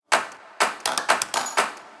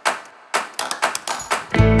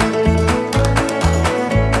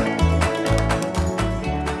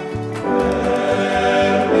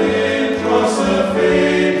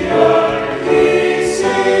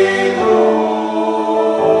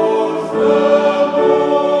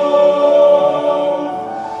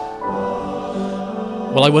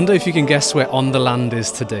Well, I wonder if you can guess where On the Land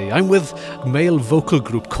is today. I'm with a male vocal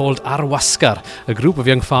group called Arwasgar, a group of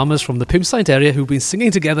young farmers from the Pumsaint area who've been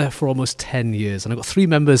singing together for almost 10 years. And I've got three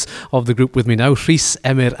members of the group with me now, Rhys,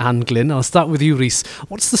 Emyr and Glyn. I'll start with you, Rhys.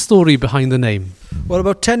 What's the story behind the name? Well,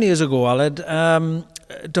 about 10 years ago, Aled,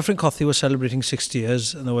 Dyffryn Cothi was celebrating 60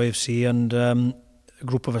 years in the YFC, and a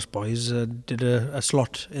group of us boys did a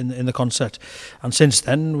slot in the concert. And since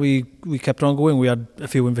then, we kept on going. We had a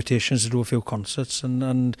few invitations to do a few concerts,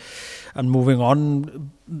 and moving on,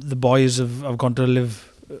 the boys have gone to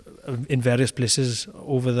live in various places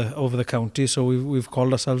over the county. So we've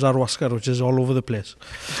called ourselves Arwasgar, which is all over the place.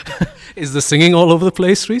 Is the singing all over the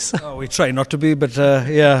place, Rhys? Oh, we try not to be, but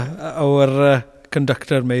our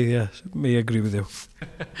conductor may agree with you.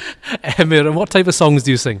 Emyr, and what type of songs do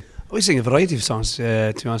you sing? We sing a variety of songs,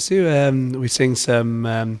 to be honest with you. We sing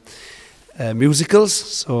some musicals,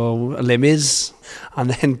 so Les Mis, and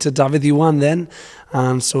then to David Iwan then.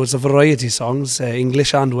 And so it's a variety of songs,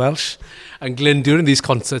 English and Welsh. And Glyn, during these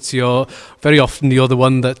concerts, you're the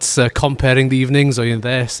one that's comparing the evenings, or you're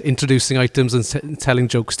there introducing items and telling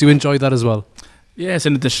jokes. Do you enjoy that as well? Yeah, it's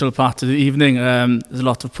an additional part of the evening. There's a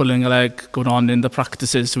lot of pulling a leg going on in the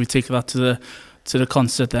practices, so we take that to the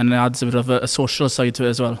concert, then it adds a bit of a social side to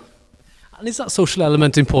it as well. And is that social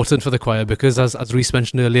element important for the choir? Because as Rhys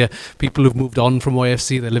mentioned earlier, people who've moved on from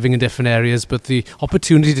YFC, they're living in different areas, but the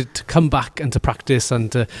opportunity to come back and to practice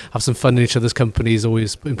and to have some fun in each other's company is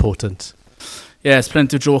always important. Yeah, there's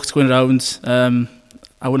plenty of jokes going around. Hour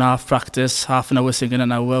and a half practice, half an hour singing,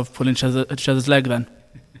 an hour of pulling each other's leg then.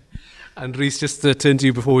 And Rhys, just to turn to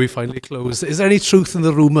you before we finally close, is there any truth in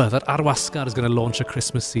the rumour that Arwasgar is going to launch a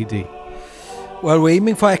Christmas CD? Well, we're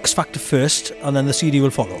aiming for X Factor first, and then the CD will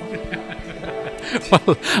follow.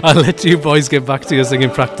 Well, I'll let you boys get back to your singing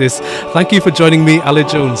practice. Thank you for joining me, Aled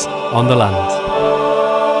Jones, on The Land.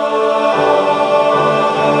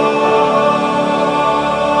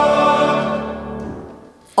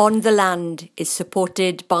 On the Land is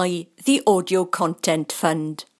supported by the Audio Content Fund.